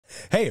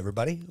Hey,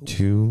 everybody.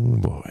 Two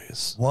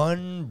boys.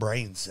 One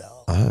brain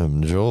cell.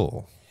 I'm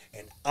Joel.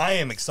 And I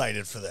am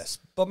excited for this,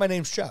 but my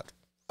name's Chuck.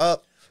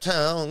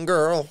 Uptown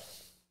girl,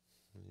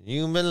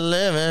 you've been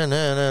living in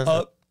an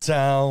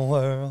Uptown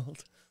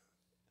world.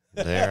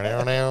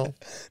 Now.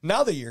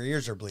 Now that your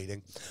ears are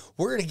bleeding,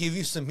 we're going to give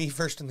you some Me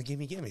First and the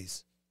Gimme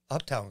Gimmes.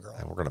 Uptown girl.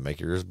 And we're going to make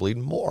your ears bleed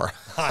more.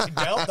 I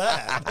doubt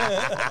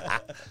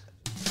that.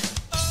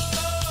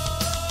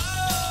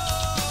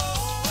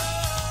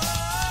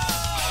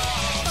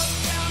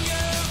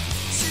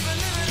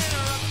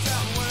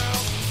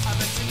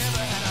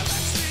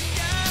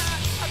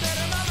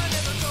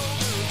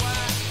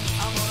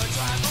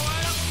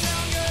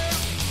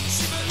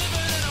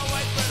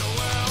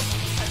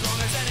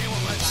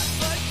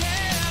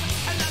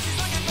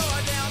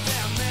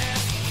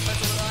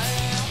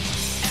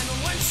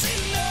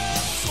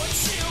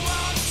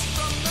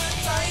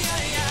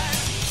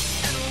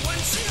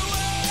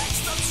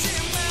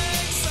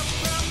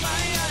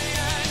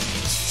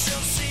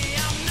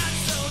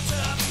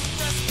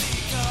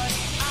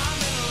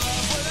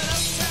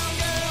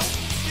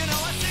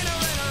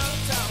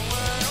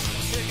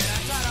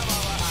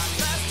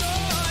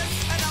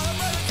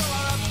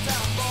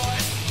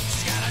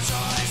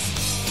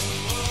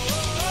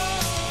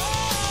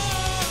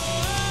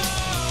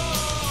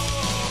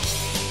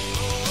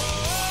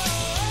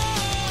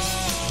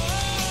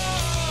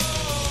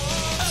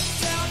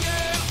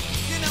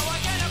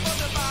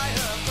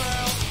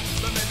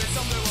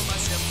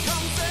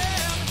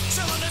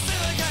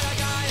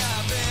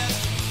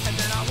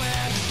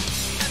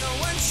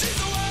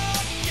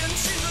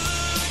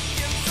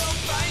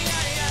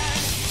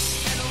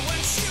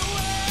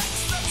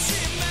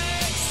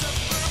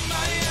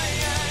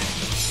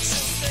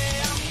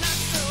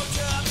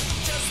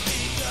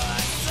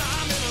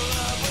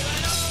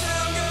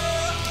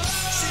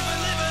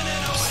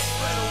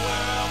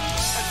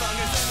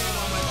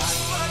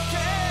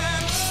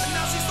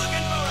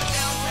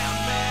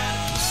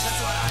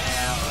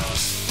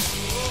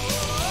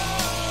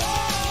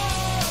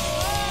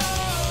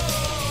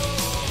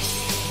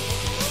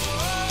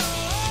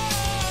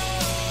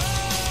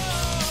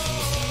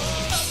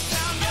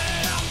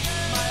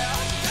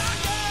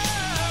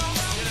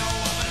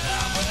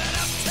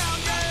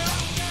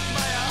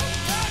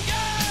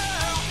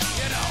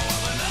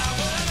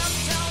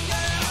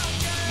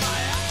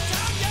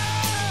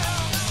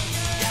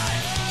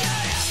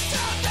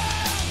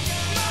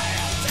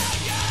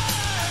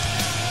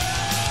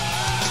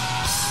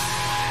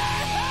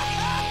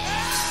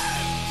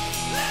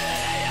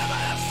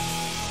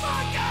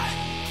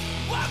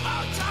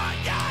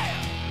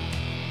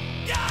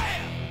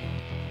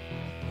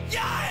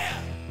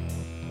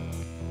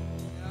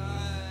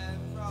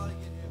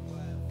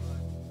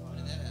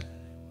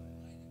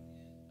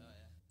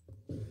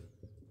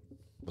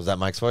 Was that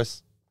Mike's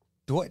voice?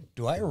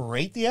 Do I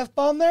rate the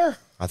F-bomb there?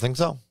 I think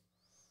so.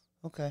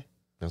 Okay.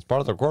 It's part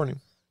of the recording.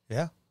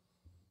 Yeah.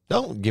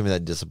 Don't give me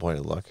that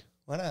disappointed look.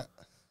 Why not?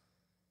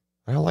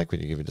 I don't like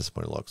when you give me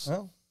disappointed looks.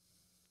 Well,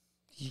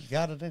 you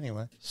got it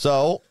anyway.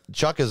 So,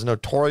 Chuck is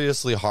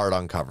notoriously hard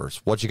on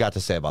covers. What you got to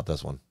say about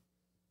this one?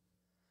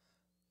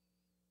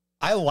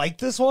 I like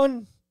this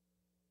one,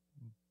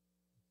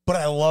 but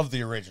I love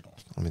the original.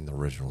 I mean, the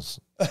original's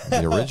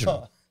the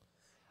original.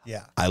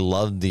 Yeah. I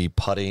love the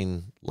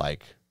putting,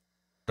 like,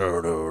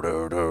 to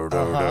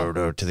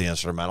the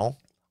instrumental.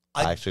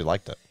 I actually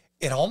liked it.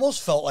 It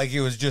almost felt like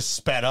it was just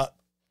sped up.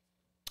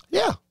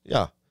 Yeah,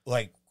 yeah.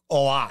 Like, a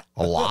lot.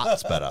 A lot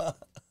sped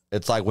up.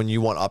 It's like when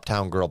you want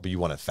Uptown Girl, but you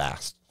want it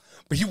fast.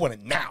 But you want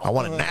it now. I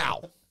want it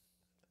now.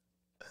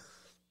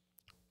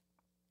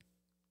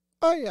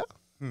 Oh, yeah.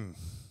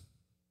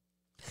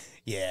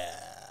 Yeah.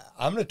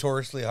 I'm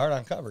notoriously hard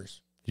on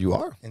covers. You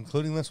are.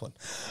 Including this one.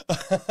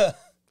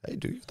 Hey,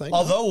 do you think?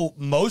 Although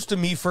most of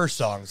Me First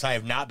songs I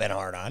have not been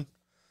hard on.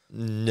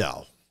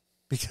 No.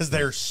 Because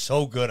they're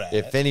so good at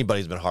it. If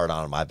anybody's been hard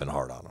on them, I've been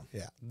hard on them.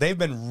 Yeah. They've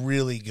been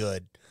really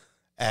good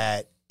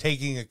at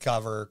taking a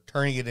cover,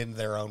 turning it into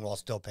their own while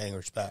still paying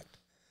respect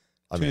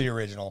to the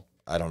original.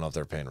 I don't know if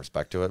they're paying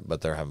respect to it,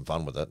 but they're having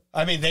fun with it.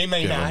 I mean, they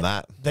may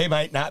not. They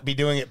might not be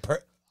doing it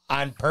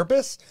on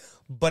purpose,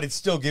 but it's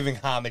still giving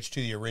homage to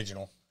the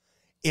original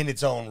in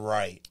its own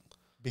right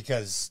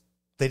because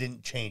they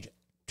didn't change it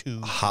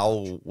too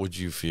much. Would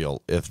you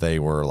feel if they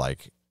were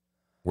like,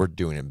 we're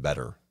doing it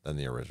better than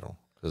the original?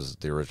 Because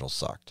the original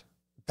sucked.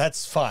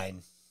 That's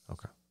fine.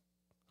 Okay.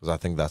 Because I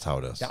think that's how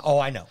it is. Yeah, oh,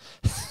 I know.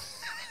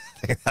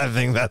 I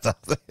think that's how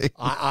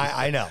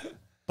I know.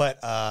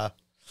 But,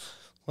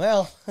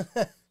 well,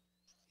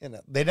 you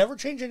know, they never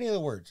change any of the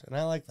words, and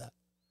I like that.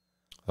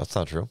 That's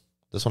not true.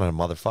 This one had a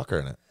motherfucker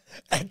in it.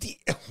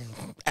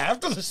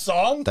 After the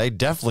song? They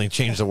definitely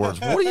changed the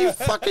words. What are you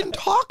fucking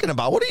talking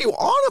about? What are you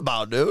on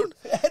about, dude?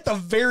 At the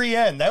very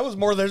end. That was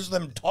more than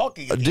them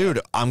talking. Dude,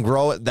 I'm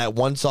growing. That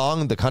one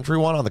song, the country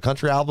one on the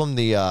country album,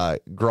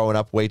 the Growing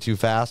Up Way Too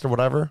Fast or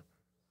whatever.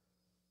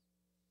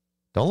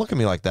 Don't look at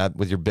me like that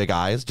with your big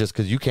eyes. Just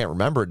because you can't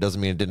remember it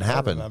doesn't mean it didn't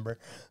happen. I remember.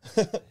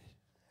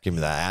 Give me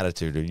that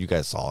attitude, dude. You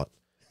guys saw it.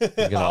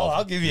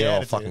 I'll give you all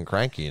attitude. fucking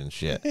cranky and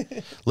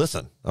shit.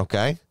 Listen,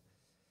 okay?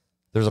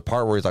 There's a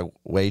part where he's like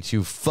way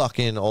too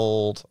fucking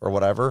old or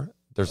whatever.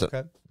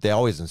 They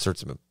always insert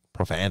some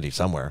profanity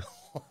somewhere.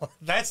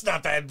 That's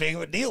not that big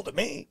of a deal to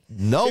me.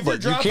 No,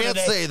 but you can't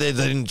say they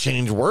didn't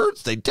change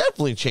words. They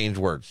definitely changed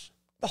words.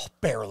 Oh,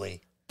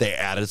 barely. They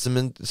added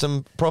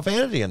some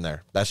profanity in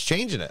there. That's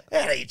changing it.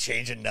 That ain't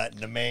changing nothing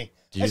to me.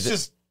 It's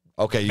just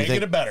okay.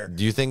 making it better.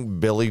 Do you think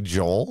Billy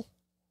Joel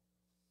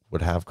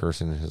would have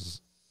cursing in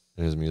his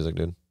music,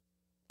 dude?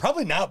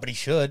 Probably not, but he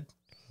should.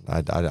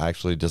 I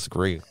actually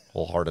disagree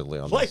wholeheartedly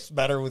on Life's this.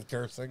 better with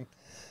cursing.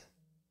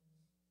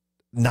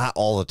 Not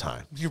all the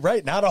time. You're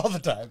right, not all the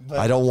time. But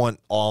I don't want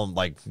all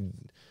like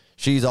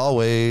she's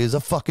always a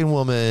fucking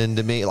woman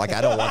to me. Like I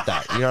don't want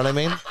that. You know what I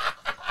mean?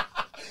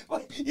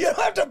 You don't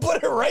have to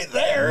put it right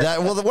there.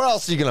 Well, where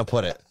else are you gonna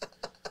put it?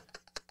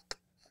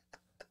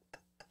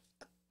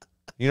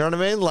 You know what I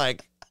mean?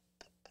 Like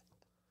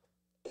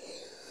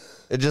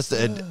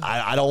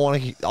I don't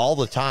want to all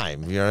the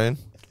time. You know what I mean?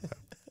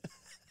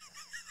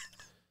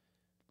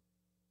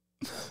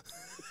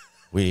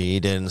 We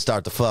didn't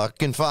start the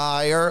fucking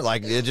fire.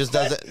 Like it just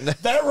doesn't.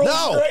 That rolls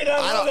right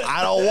out of it.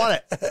 I don't want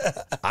it.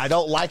 I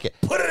don't like it.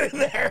 Put it in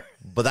there.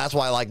 But that's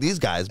why I like these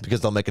guys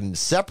because they'll make a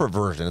separate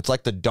version. It's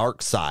like the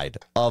dark side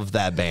of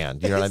that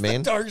band. You know what I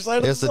mean? The dark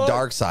side. It's the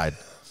dark side.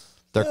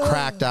 They're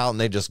cracked out and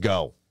they just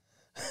go.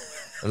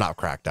 They're not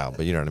cracked out,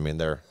 but you know what I mean.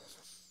 They're.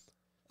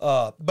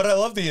 But I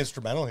love the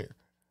instrumental here.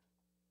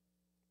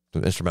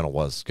 The instrumental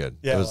was good.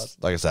 Yeah, it was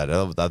like I said.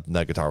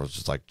 That guitar was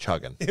just like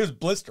chugging. It was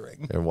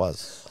blistering. It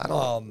was. I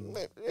don't.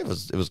 It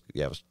was.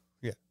 Yeah. It was.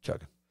 Yeah.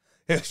 Chugging.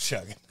 It was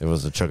chugging. It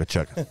was a chugging.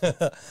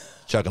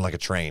 Chugging like a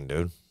train,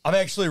 dude. I'm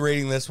actually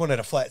rating this one at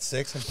a flat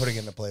 6 and putting it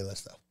in the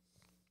playlist though.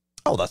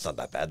 Oh, that's not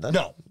that bad then.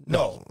 No,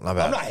 not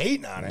bad. I'm not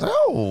hating on it.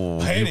 No,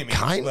 By any you means,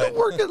 kind but- of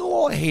were getting a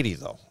little hatey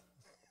though.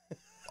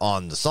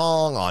 On the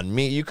song, on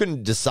me, you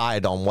couldn't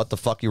decide on what the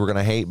fuck you were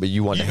gonna hate, but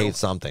you wanted to hate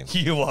something.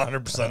 You 100%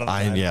 of the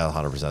time. Yeah,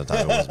 100% of the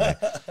time it was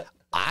me.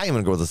 I am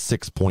gonna go with a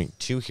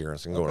 6.2 here.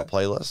 It's gonna go to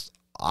playlist.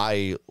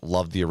 I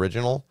love the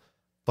original,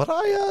 but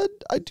I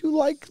do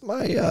like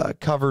my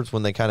covers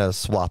when they kind of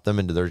swap them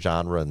into their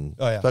genre, and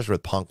especially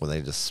with punk when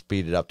they just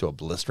speed it up to a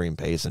blistering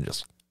pace and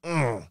just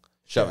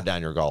shove it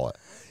down your gullet.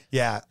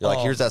 Yeah, You're like,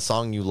 here's that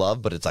song you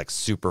love, but it's like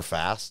super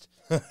fast.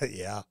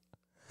 Yeah,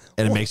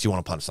 and it makes you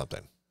want to punch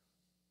something.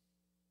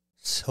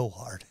 So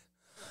hard.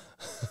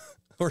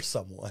 Or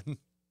someone.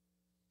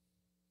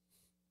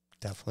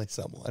 Definitely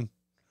someone.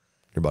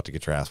 You're about to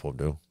get your ass whooped,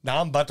 dude.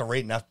 Now I'm about to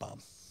rate an F-bomb.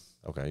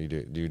 Okay, you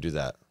do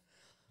that.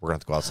 We're gonna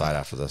have to go outside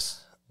after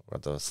this. We're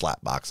gonna have to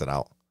slap box it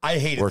out. I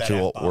hated that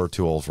F-bomb. We're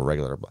too old for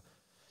regular.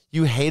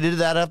 You hated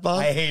that F-bomb?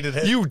 I hated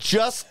it. You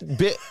just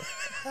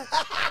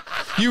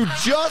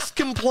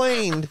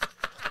complained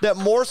that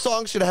more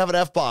songs should have an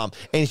F-bomb,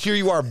 and here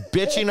you are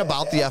bitching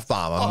about the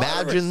F-bomb.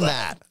 Imagine 100%.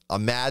 That.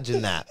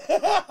 Imagine that.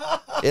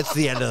 It's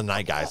the end of the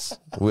night, guys.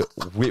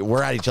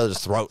 We're at each other's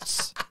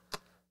throats.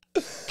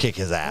 Kick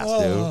his ass,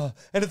 dude.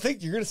 And to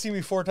think you're going to see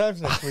me 4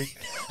 times next week.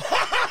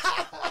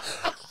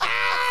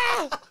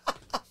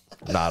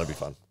 Nah, it'll be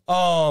fun.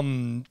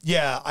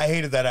 Yeah, I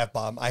hated that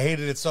F-bomb. I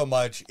hated it so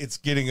much. It's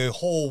getting a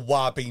whole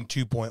whopping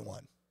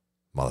 2.1.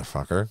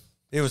 Motherfucker.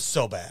 It was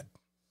so bad.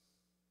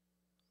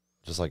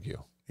 Just like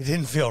you. It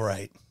didn't feel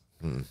right.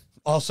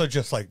 Also,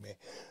 just like me.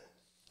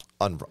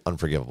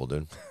 Unforgivable,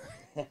 dude.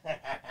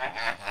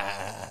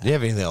 Do you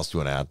have anything else you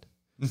want to add?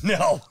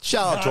 No.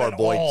 Shout out to our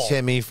boy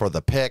Timmy for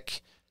the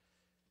pick.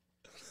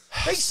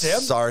 Thanks,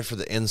 Tim. Sorry for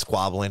the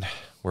squabbling.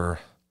 You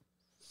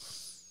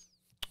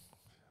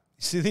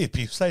see the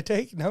abuse I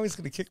take? Now he's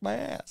going to kick my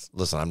ass.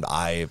 Listen,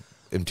 I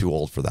am too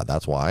old for that.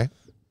 That's why.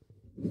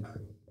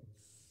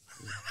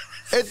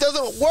 It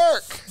doesn't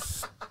work.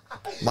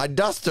 My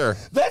duster.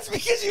 That's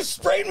because you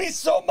sprayed me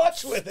so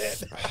much with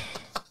it.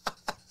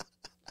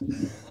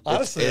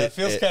 Honestly, that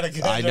feels kind of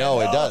good. I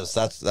know it does.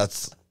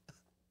 That's.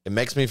 It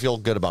makes me feel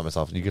good about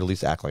myself. You can at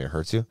least act like it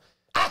hurts you.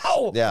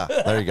 Ow! Yeah,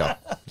 there you go.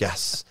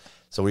 Yes.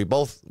 So we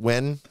both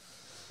win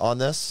on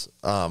this.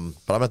 But I'm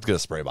going to get a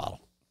spray bottle.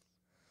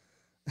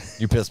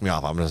 You pissed me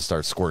off. I'm going to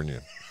start squirting you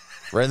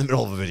right in the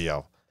middle of a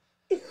video.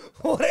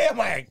 What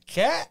am I, a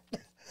cat?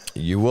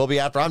 You will be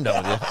after I'm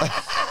done with you.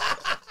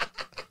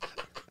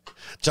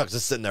 Chuck's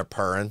just sitting there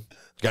purring.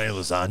 Got any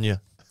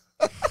lasagna?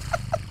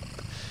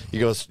 He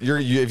goes,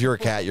 if you're a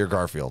cat, you're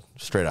Garfield.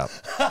 Straight up.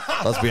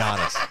 Let's be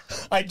honest.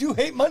 I do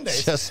hate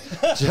Mondays. Just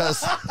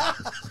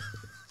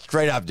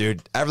straight up,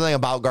 dude. Everything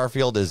about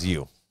Garfield is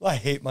you. I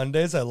hate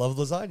Mondays. I love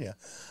lasagna.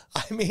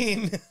 I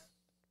mean,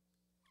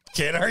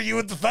 can't argue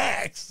with the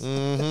facts.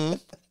 Mm-hmm.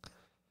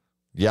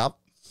 Yep.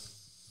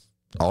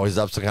 Always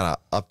up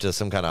to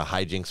some kind of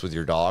hijinks with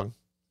your dog.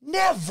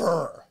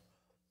 Never.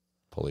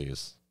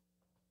 Please.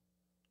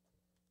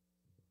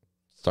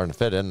 Starting to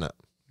fit, isn't it?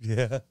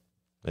 Yeah.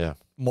 Yeah.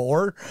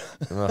 More?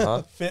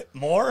 Uh-huh. Fit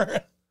more?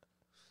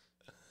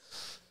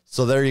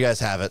 So there you guys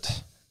have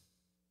it.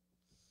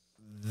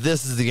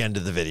 This is the end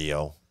of the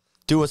video.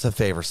 Do us a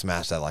favor,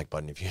 smash that like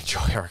button if you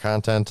enjoy our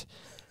content.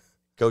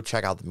 Go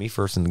check out the Me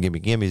First and the Gimme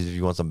Gimmes if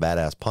you want some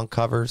badass punk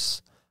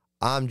covers.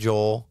 I'm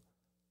Joel.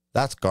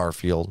 That's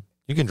Garfield.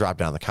 You can drop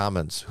down in the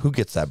comments who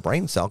gets that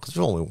brain cell because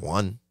there's only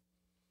one.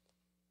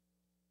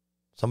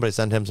 Somebody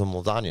send him some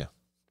lasagna.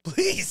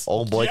 Please.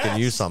 Old boy can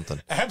use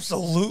something.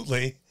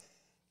 Absolutely.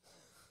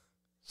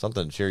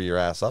 Something to cheer your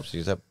ass up so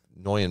you stop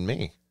annoying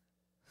me.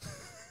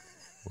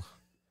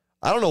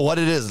 I don't know what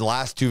it is. In the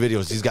last 2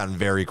 videos, he's gotten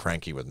very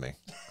cranky with me.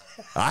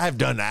 I have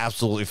done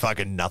absolutely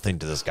fucking nothing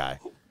to this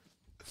guy.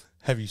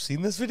 Have you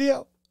seen this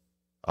video?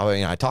 I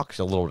mean, I talk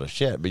a little bit of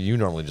shit, but you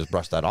normally just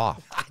brush that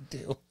off. I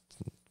do.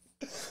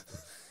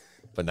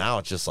 But now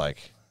it's just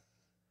like,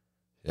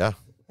 yeah.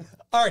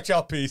 All right,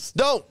 y'all. Peace.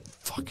 Don't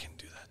fucking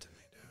do that to me,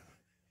 dude.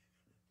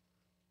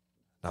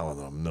 Not when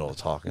I'm in the middle of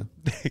talking.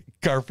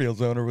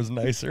 Garfield's owner was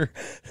nicer.